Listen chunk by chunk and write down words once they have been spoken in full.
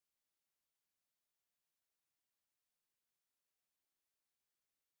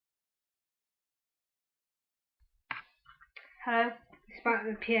Hello, it's about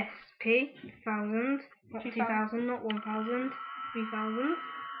the PSP 2000, not 2000, not 1000, 3000.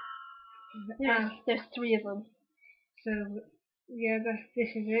 There's 3 of them. So, yeah,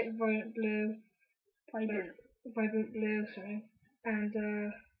 this is it, vibrant blue, sorry. And,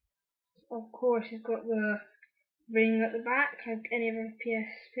 of course, it's got the ring at the back, like any other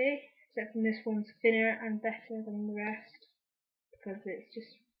PSP, except from this one's thinner and better than the rest, because it's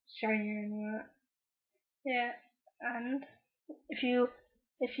just shinier and all that. Yeah, and if you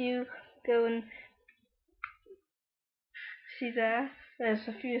go and see there's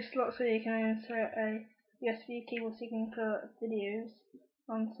a few slots where you can insert a USB cable so you can put videos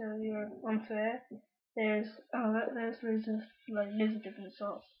onto it. There's loads of different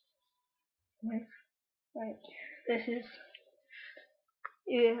sorts. Right. This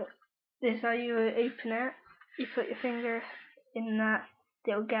is how you open it. You put your finger in that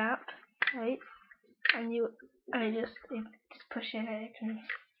little gap, right? And you just push it open.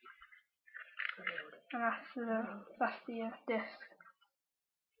 And that's the disc.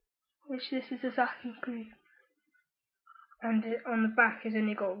 Which this is Assassin's Creed. And on the back has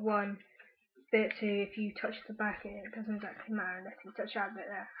only got one bit, so if you touch the back it doesn't exactly matter unless you touch that bit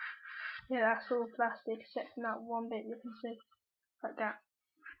there. Yeah, that's all plastic except for that one bit you can see. Like that.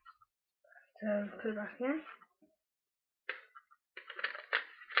 So put it back in.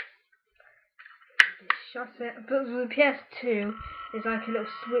 Shut it. But with the PS2 there's like a little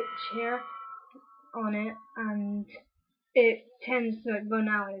switch here on it, and it tends to run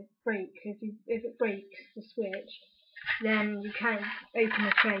out and break. If it breaks the switch, then you can't open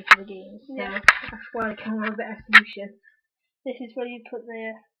the tray for the games. So that's why I came up with a better solution. This is where you put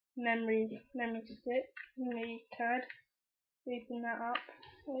the memory card. Open that up.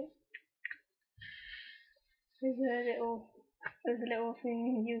 Right. There's a little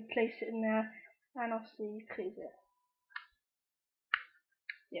thing, you place it in there, and obviously you close it.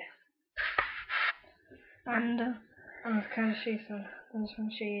 Yeah. And I'm just going to show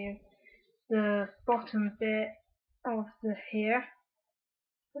you the bottom bit of the here.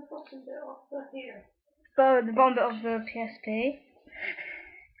 The bottom bit of the here. The bottom bit of the PSP.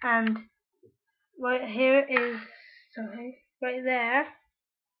 And right here is right there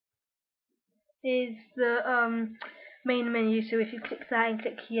is the main menu. So if you click that and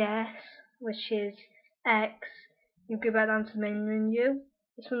click yes, which is X, you go back down to the main menu.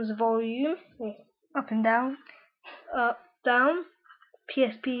 This one's the volume, up and down, up, down,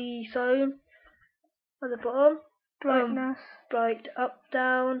 PSP zone at the bottom, brightness, bright, up,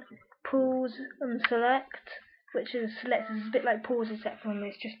 down, pause and select, which is select is a bit like pause except from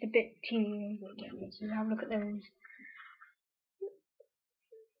it's just a bit teeny bit different. So have a look at those.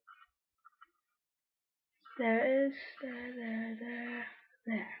 There it is.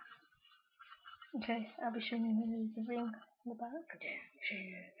 There. Okay, I'll be showing you the ring on the back. Okay.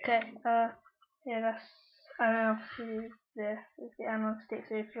 Yeah, that's, and obviously there's the analog stick.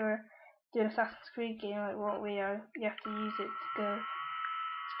 So if you're doing Assassin's Creed game like what we are, you have to use it to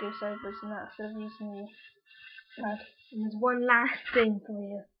go sideways and that, instead of using the pad. And there's one last thing for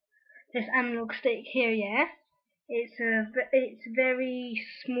you. This analog stick here, yeah, it's very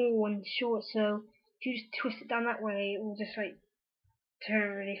small and short, so if you just twist it down that way, it will just like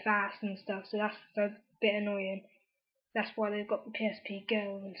turn really fast and stuff. So that's a bit annoying. That's why they've got the PSP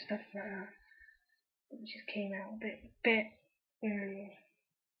Go and stuff like that. It just came out a bit earlier.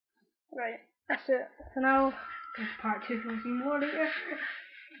 Right, that's it. So now there's part 2 for some more later.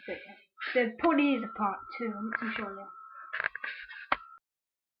 But yeah, there probably is a part 2. I'm not too sure yet.